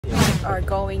are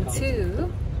going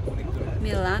to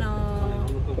Milano.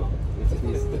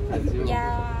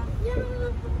 Yeah.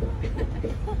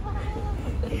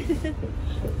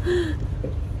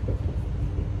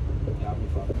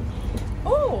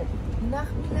 Oh, nach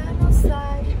Milano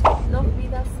sei noch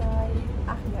wieder seit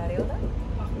 8 Jahre, oder?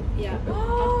 Yeah.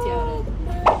 Oh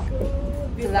my God.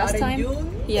 The last time,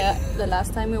 yeah, the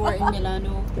last time we were in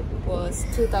Milano was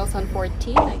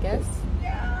 2014, I guess.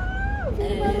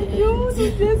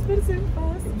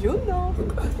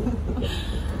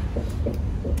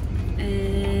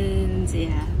 And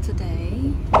yeah,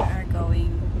 today we are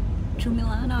going to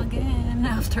Milano again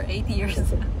after 8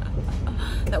 years.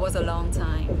 That was a long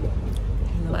time,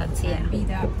 but yeah.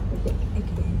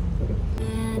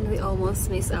 And we almost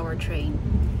missed our train.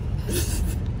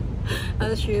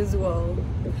 As usual,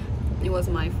 it was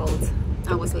my fault.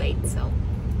 I was late, so.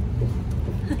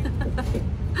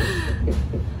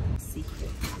 See.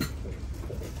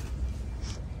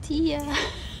 Tia.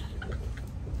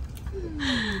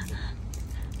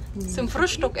 Zum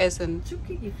Frühstück essen.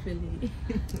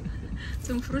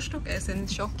 Zum Frühstück essen,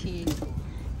 Schoki.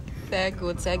 Sehr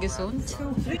gut, sehr gesund.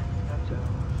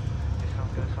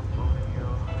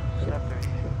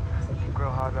 Grow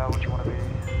hard about what you want to be.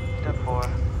 Step 4.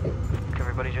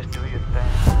 Everybody just do your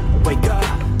thing. Wake up,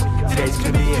 today's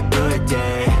gonna be a good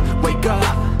day. Wake up,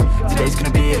 today's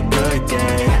gonna be a good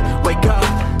day. Wake up,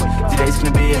 today's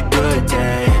gonna be a good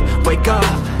day. Wake up,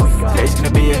 today's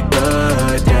gonna be a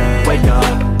good day. Wake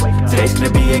up, today's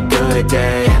gonna be a good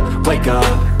day. Wake up,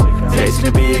 today's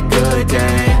gonna be a good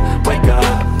day. Wake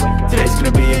up, today's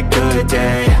gonna be a good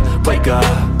day. Wake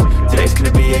up, today's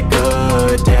gonna be a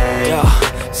good day. Yeah.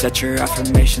 Set your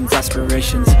affirmations,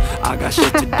 aspirations. I got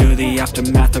shit to do, the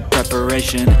aftermath of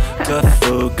preparation. Good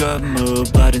food, good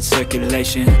mood, blood in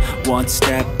circulation. One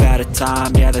step at a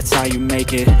time, yeah, that's how you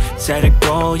make it. Set a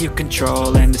goal you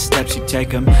control and the steps you take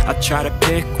them. I try to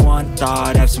pick one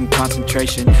thought, have some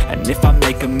concentration. And if I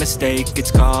make a mistake,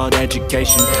 it's called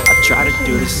education. I try to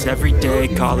do this every day,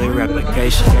 call it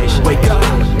replication. Wake up,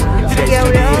 today's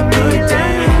gonna be a good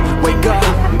day. Wake up,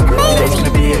 today's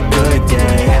gonna be a good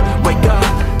day. Wake up,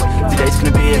 today's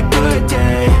gonna be a good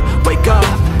day. Wake up,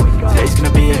 today's gonna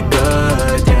be a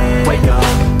good day. Wake up,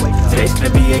 today's gonna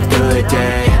be a good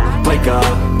day. Wake up,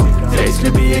 today's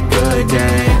gonna be a good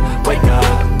day. Wake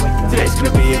up, today's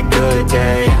gonna be a good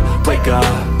day. Wake up,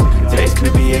 today's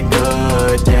gonna be a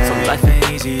good day. So life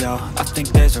ain't easy, yo, I think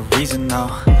there's a reason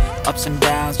though. Ups and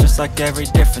downs, just like every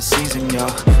different season, yo.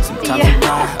 Sometimes I'm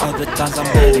high, other times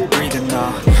I'm barely breathing,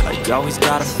 though. I always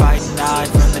gotta fight and hide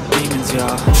from the demons, yo.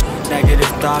 Negative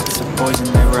thoughts are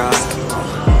poison, they rot.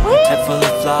 Head full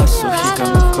of flaws, so here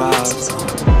come the clouds.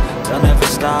 They'll never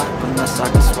stop unless I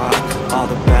can swap all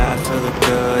the bad for the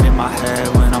good in my head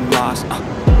when I'm lost.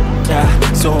 Yeah,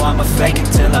 so I'ma fake it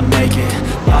till I make it.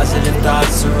 Positive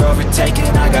thoughts are overtaken,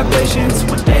 I got patience.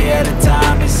 One day at a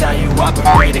time is how you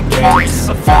operate again.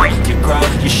 So fight, you grow,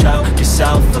 you show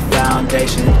yourself a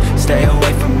foundation. Stay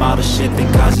away from all the shit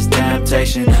that causes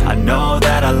temptation. I know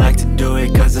that I like to do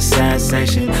it cause of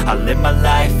sensation. I live my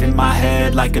life in my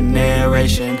head like a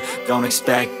narration. Don't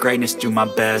expect greatness, do my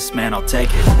best, man, I'll take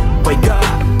it. Wake up,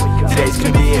 today's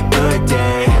gonna be a good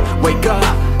day. Wake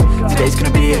up, today's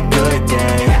gonna be a good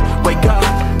day. Wake up,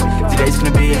 today's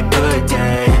gonna be a good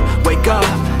day. Wake up,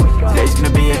 today's gonna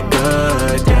be a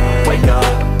good day. Wake up,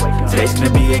 today's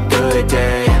gonna be a good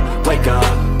day. Wake up,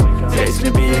 today's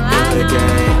gonna be a good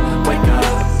day. Wake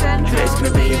up, today's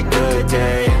gonna be a good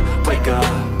day. Wake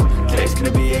up, today's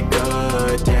gonna be a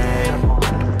good day.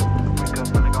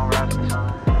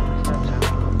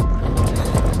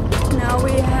 Now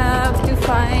we have to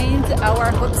find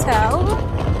our hotel.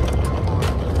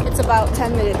 It's about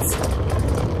 10 minutes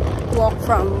walk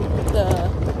from the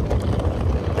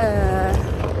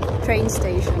train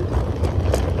station.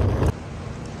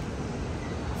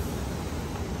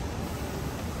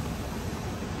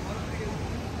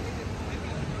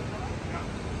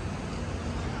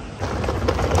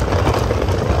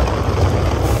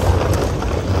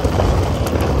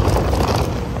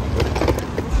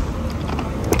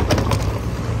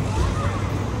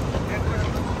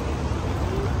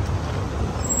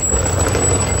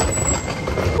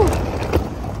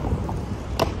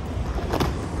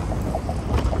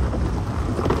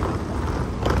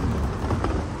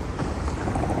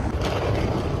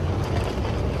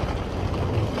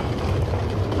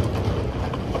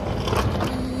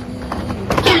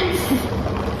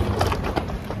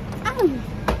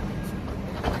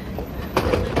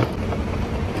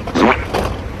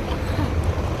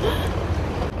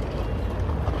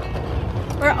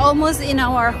 We're almost in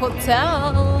our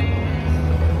hotel.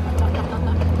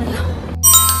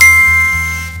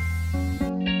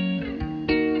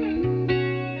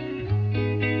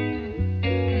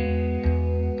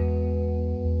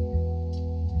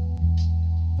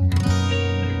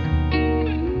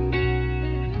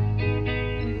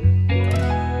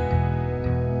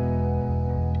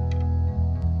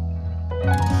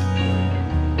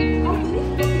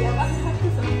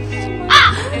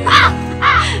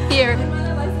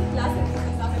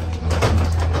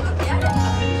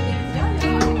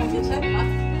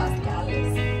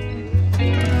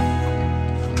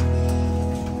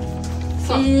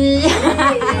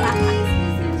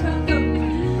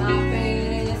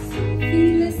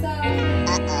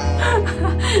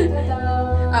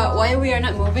 Why we are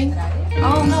not moving?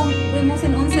 Oh no, wir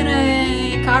müssen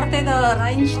unsere Karte da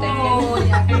reinstecken. Oh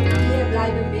ja, hier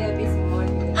bleiben wir bis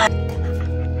morgen.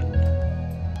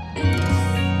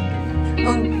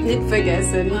 Und nicht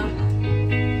vergessen.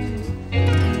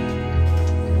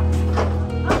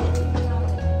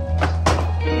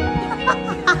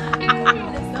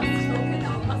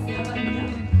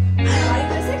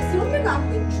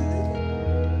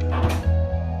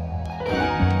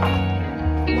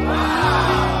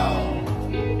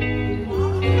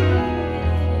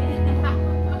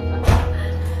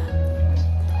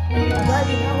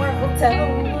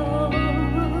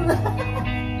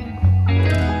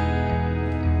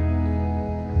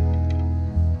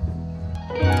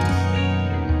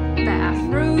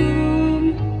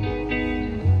 Bathroom.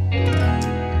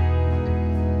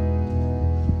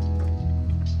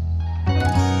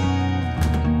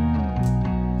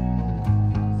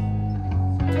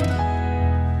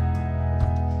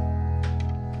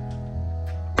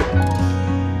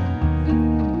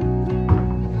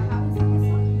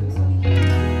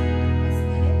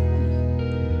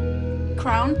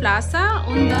 Crown Plaza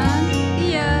und dann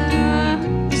hier.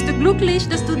 Bist du glücklich,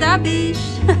 dass du da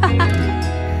bist?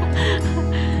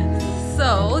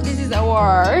 So, this is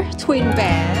our twin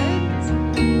bed.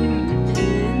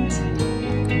 And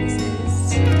this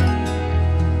is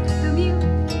the view.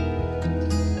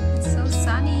 It's so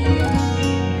sunny.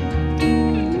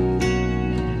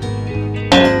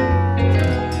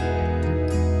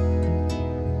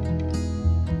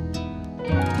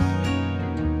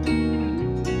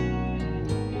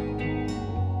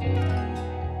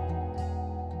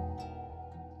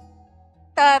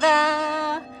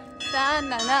 Ta-da!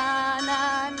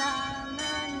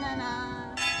 Ta-na-na-na-na-na-na-na.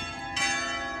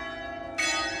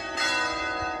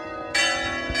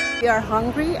 We are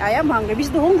hungry. I am hungry.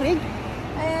 Bist du hungrig?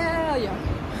 Ja.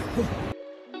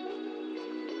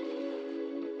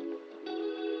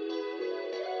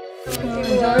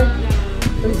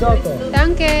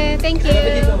 Danke, thank you.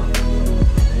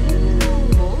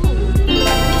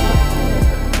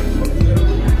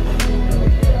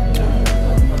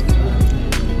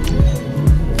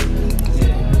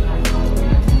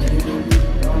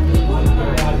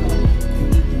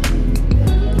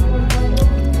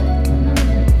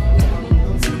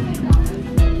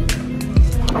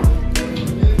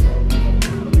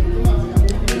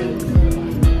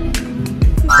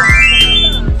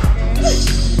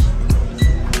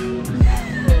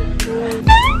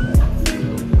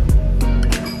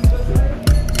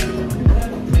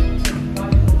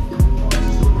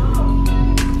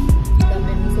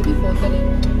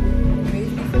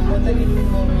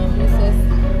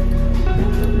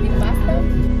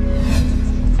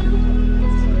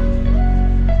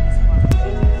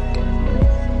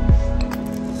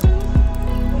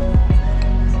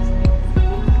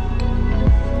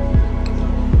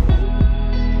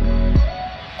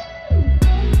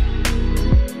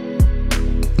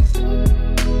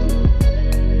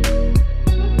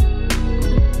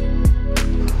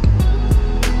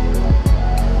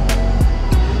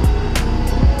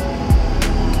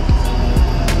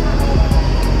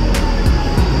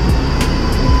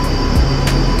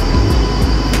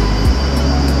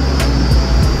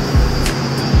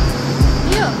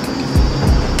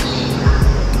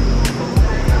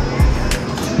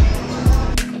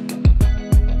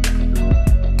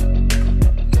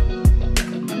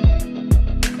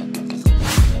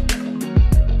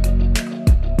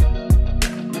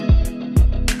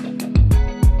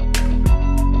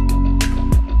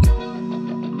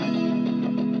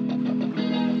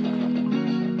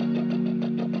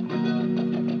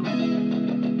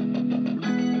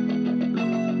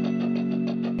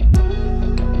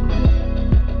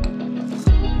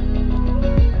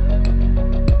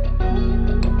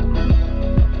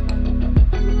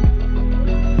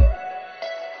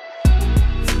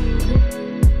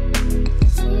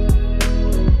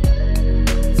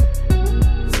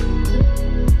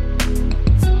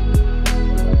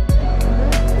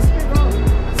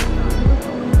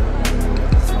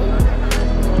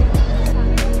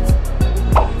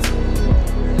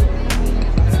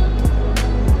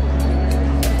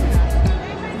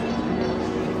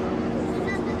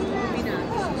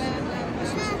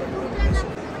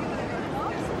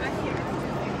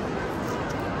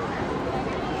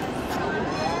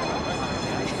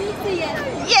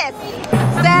 Yes!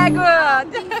 Sehr gut!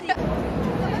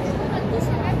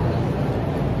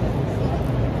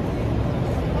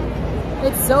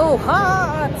 It's so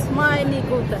hot! Meine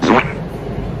Güte!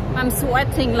 I'm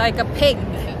sweating like a pig.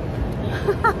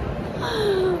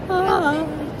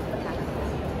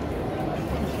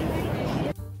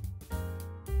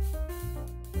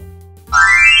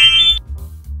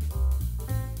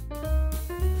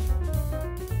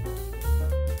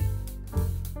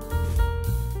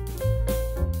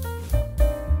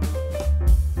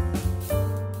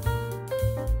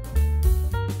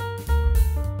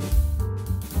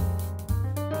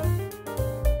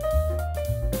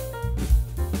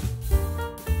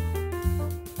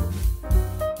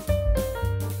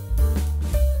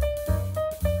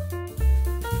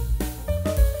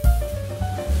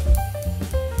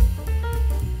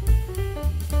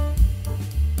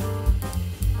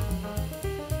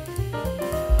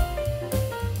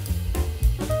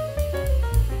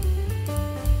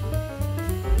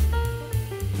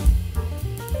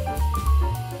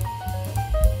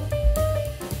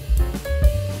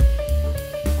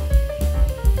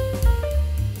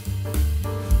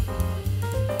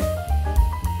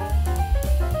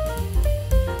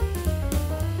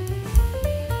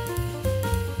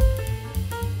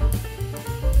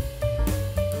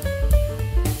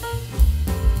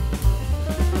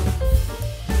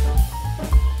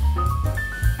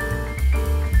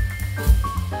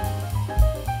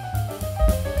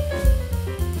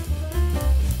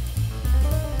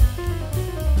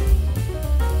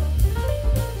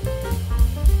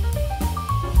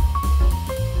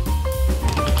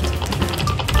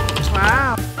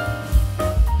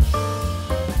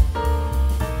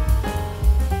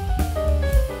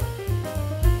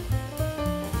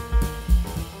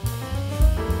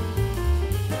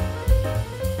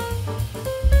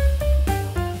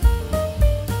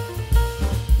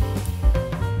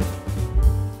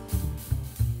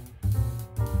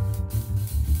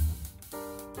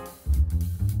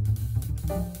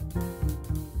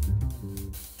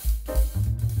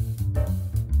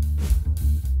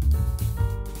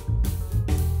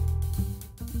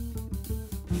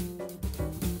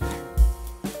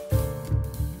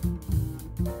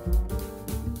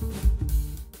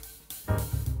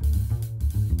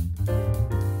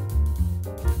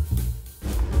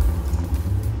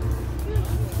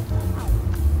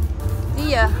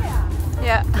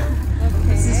 Yeah. Okay.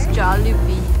 This is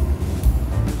Jollibee.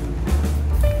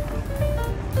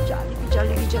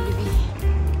 Jollibee.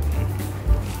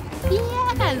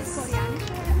 Yes!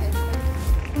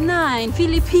 Nein,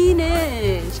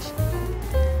 Filipinisch.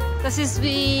 Das ist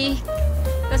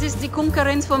die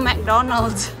Konkurrenz von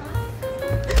McDonald's.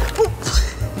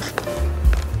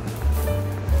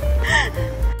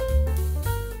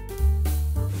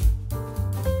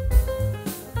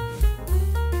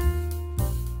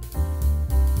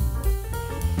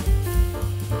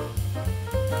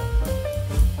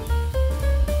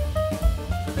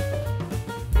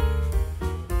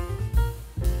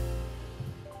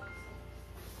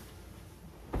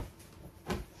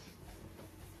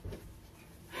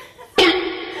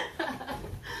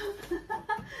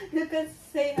 You can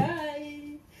say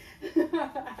hi.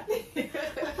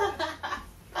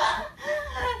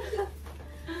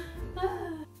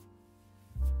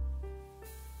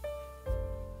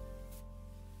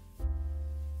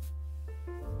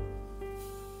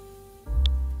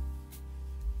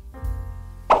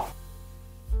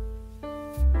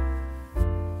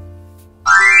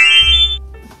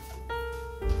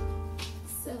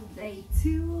 So day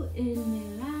 2 in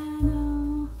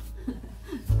Milano.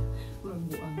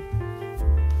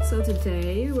 So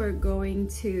today we're going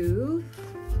to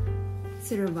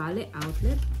Valley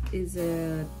outlet. Is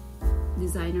a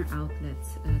designer outlet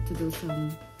to do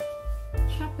some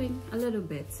shopping a little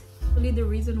bit. Really the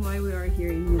reason why we are here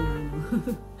in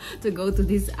Milano to go to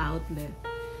this outlet.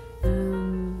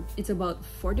 It's about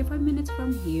 45 minutes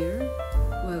from here.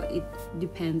 Well, it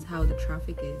depends how the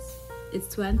traffic is. It's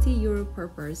 20 euro per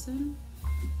person.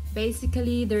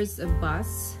 Basically, there's a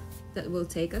bus that will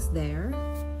take us there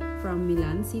from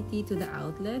Milan city to the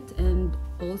outlet, and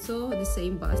also the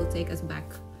same bus will take us back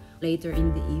later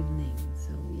in the evening. So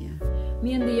yeah,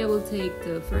 me and Leah will take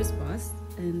the first bus,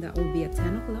 and that will be at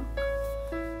 10 o'clock,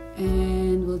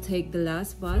 and we'll take the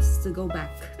last bus to go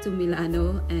back to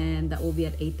Milano, and that will be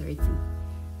at 8:30.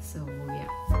 So yeah,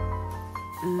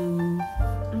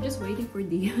 I'm just waiting for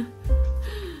Leah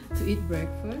to eat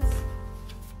breakfast.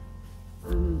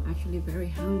 I'm actually very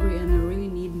hungry and I really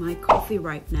need my coffee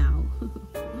right now.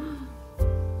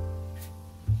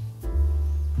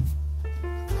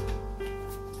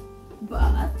 But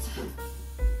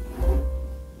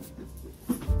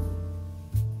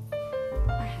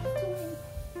I have to wait.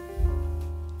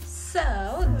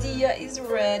 So Dia is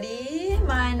ready.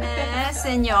 Meine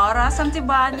Senora, sind Sie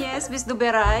bereit? Bist du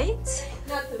bereit?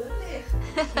 Natürlich.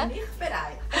 Bin ich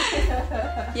bereit.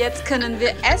 Jetzt können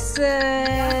wir essen.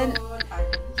 Eine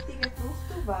wichtige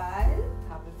Frucht, weil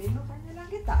haben wir noch eine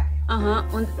lange Tage. Aha,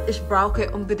 und ich brauche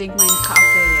unbedingt meinen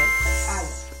Kaffee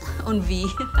jetzt. Und wie?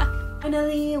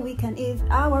 Finally, we can eat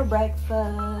our breakfast.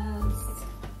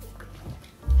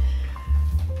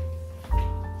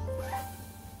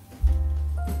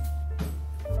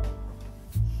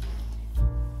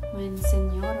 Mein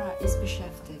Senora ist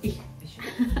beschäftigt. Ich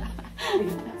beschäftige.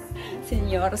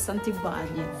 Senora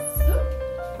Santibani.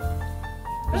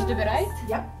 Bist du bereit?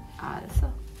 Ja. Also,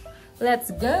 let's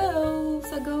go.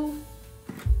 So go.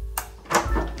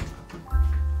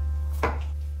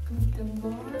 Guten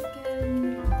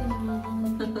Morgen.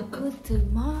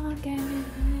 Guten Morgen.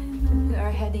 We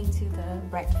are heading to the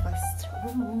breakfast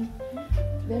room.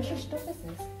 Welcher Stock ist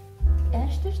es?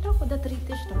 Erster Stock oder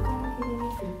dritter Stock?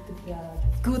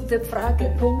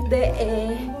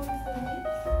 Gutefrage.de.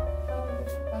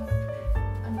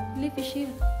 Lief ich hier?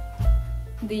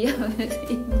 Die ist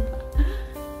immer.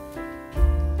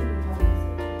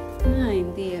 Nein,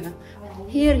 die.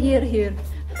 Hier. Here it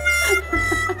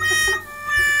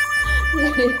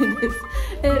is.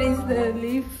 Here is the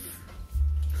leaf.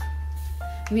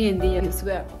 Me and Dia,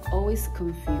 we are always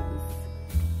confused.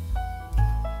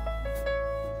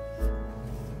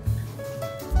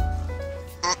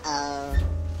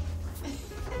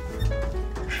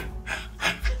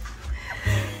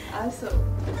 Also,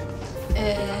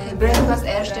 Breakfast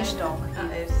erster Stock.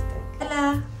 erste.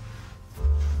 Hola.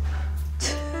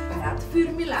 Parat für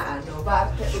Milano,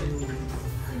 warte.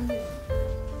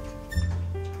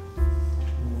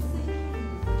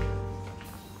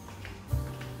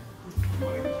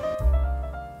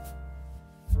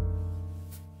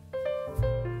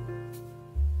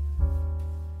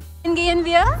 Gehen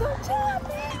wir?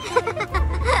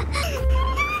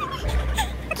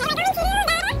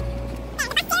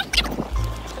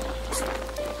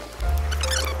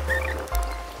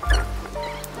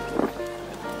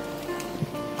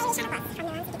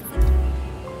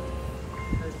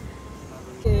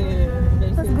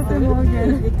 Guten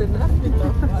Morgen. Guten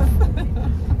Nachmittag.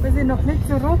 Wir sind noch nicht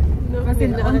zurück. Wir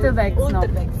sind unterwegs noch.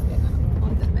 Unterwegs.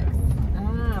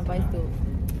 Ah, weißt du.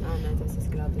 Ah nein, das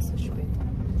ist glaube ich so spät.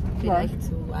 Vielleicht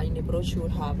so eine Broschüre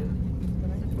haben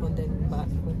von den von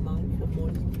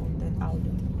den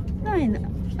Autos. Nein,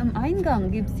 am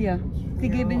Eingang gibt es ja. Sie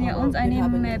geben ja uns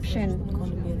ein Mäppchen.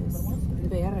 Können wir es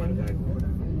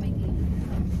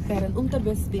während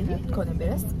unterwegs sind, können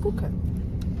wir es gucken.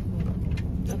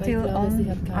 Aber Still ich glaube, sie on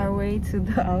hat keine. our way to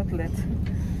the outlet.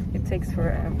 It takes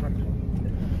forever.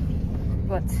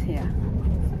 But yeah.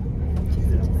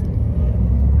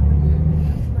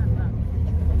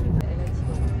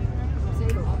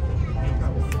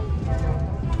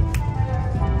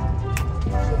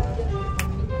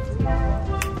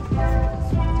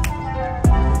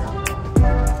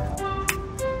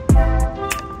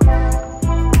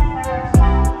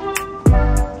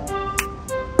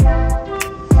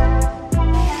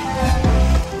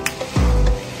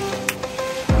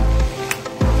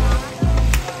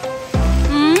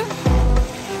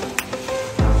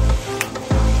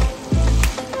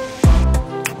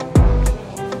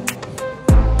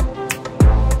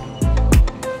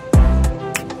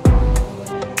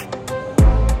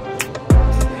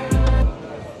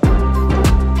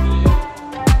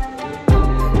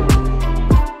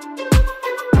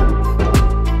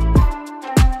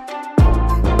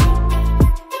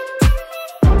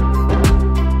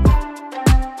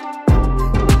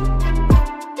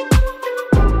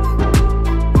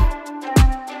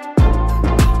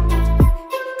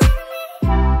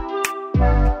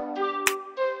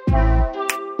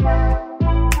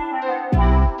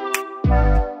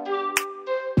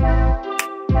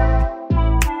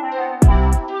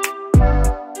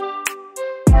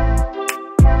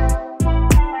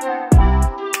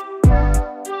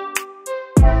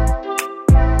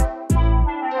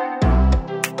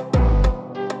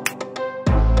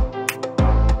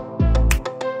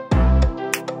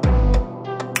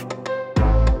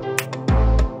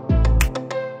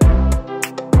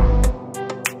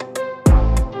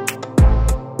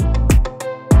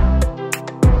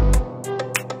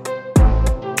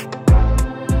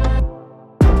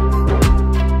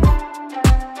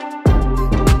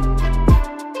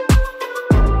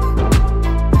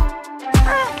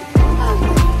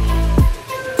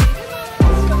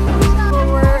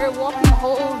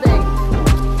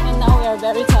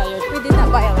 very tired. We did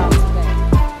not buy a lot today.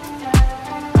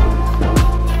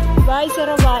 Bye,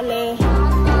 Saravale.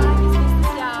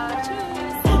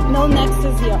 No next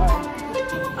is yard.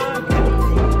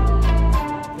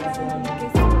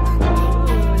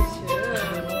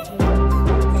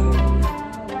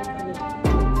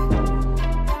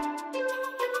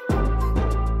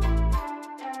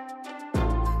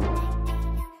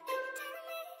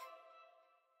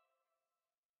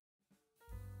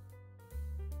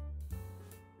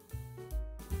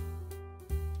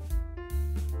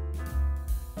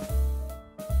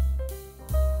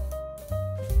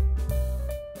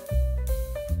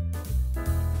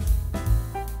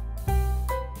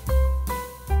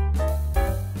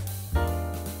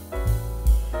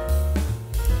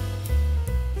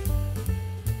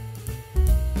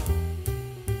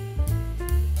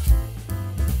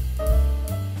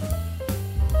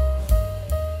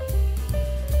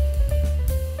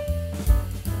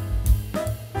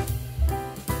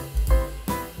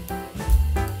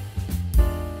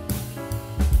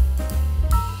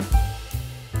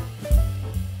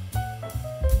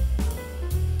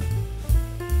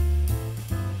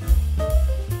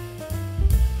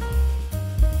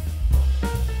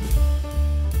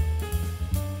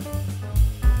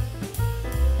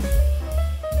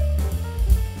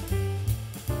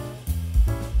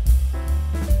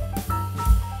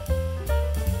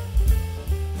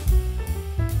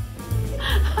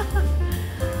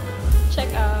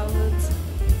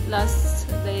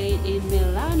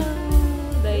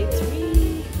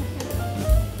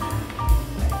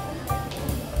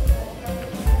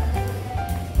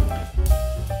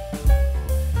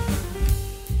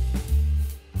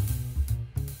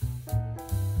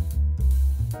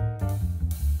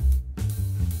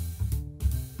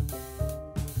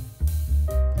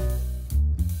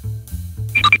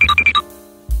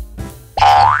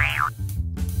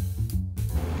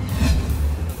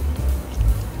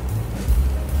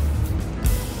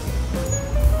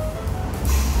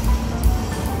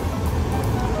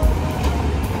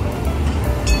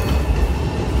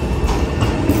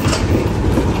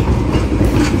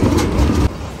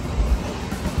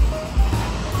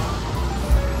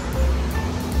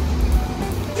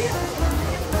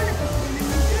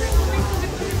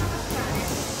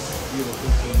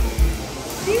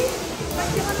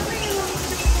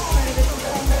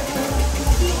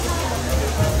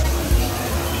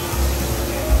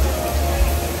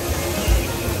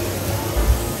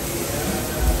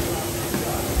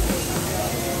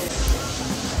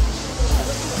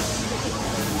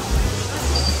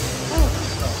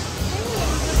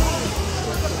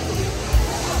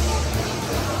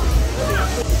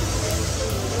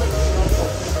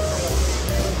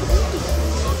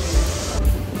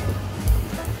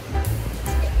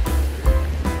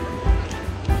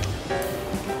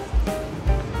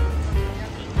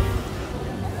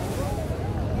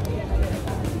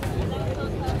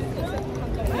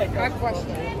 Как ваше?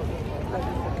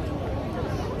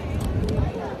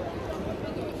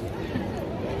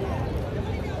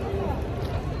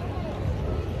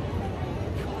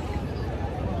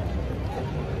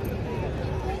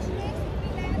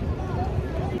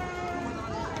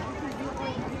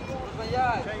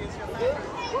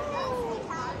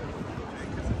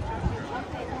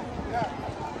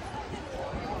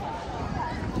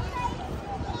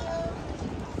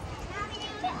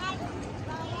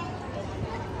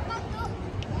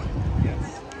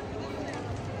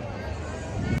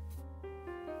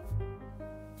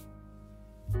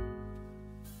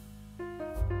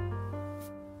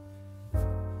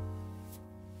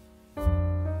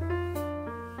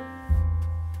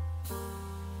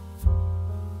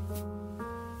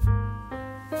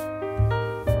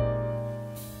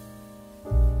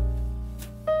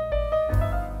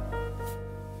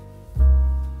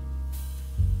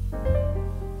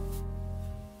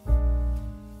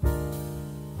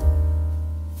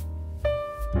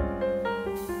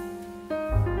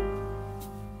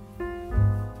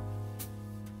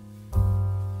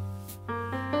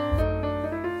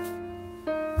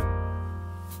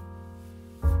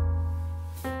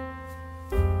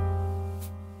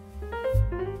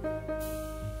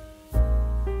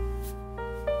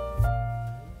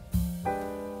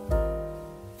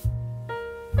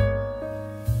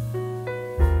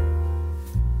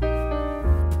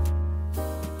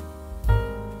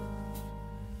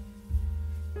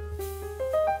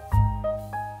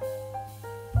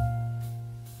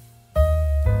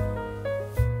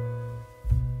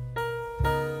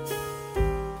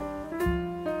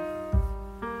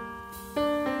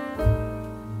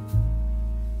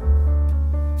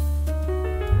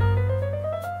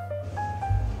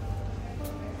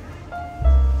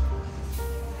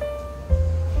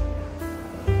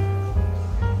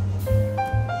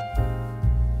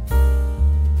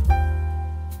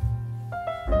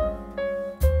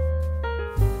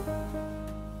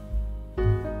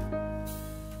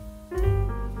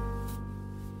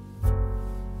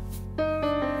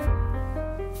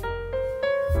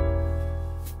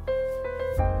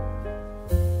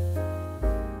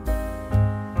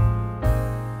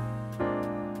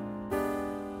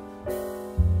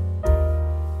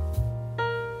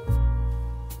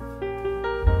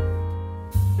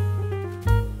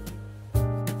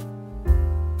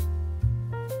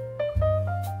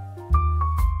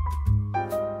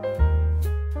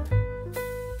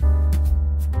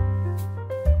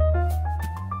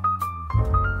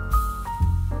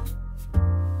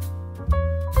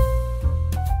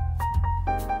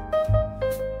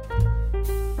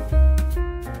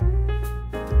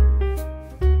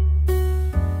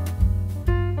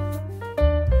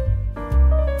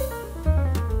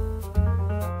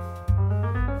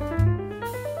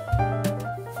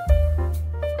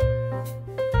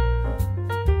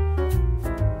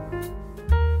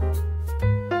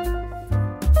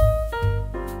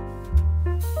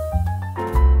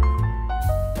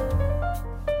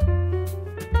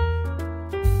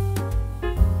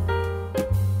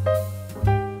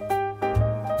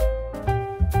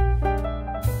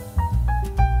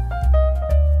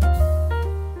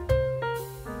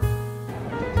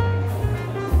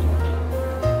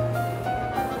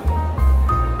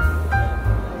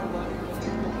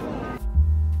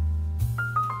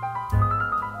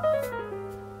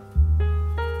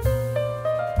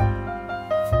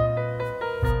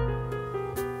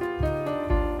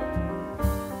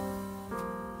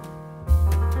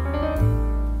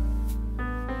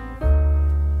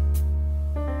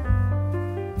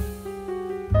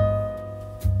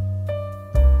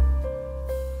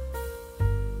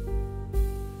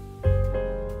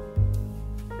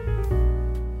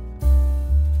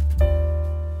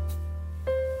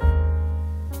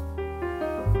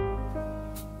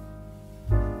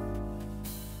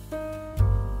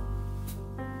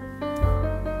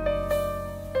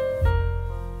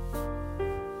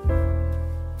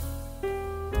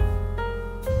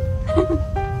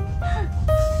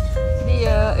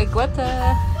 Die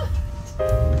Equator.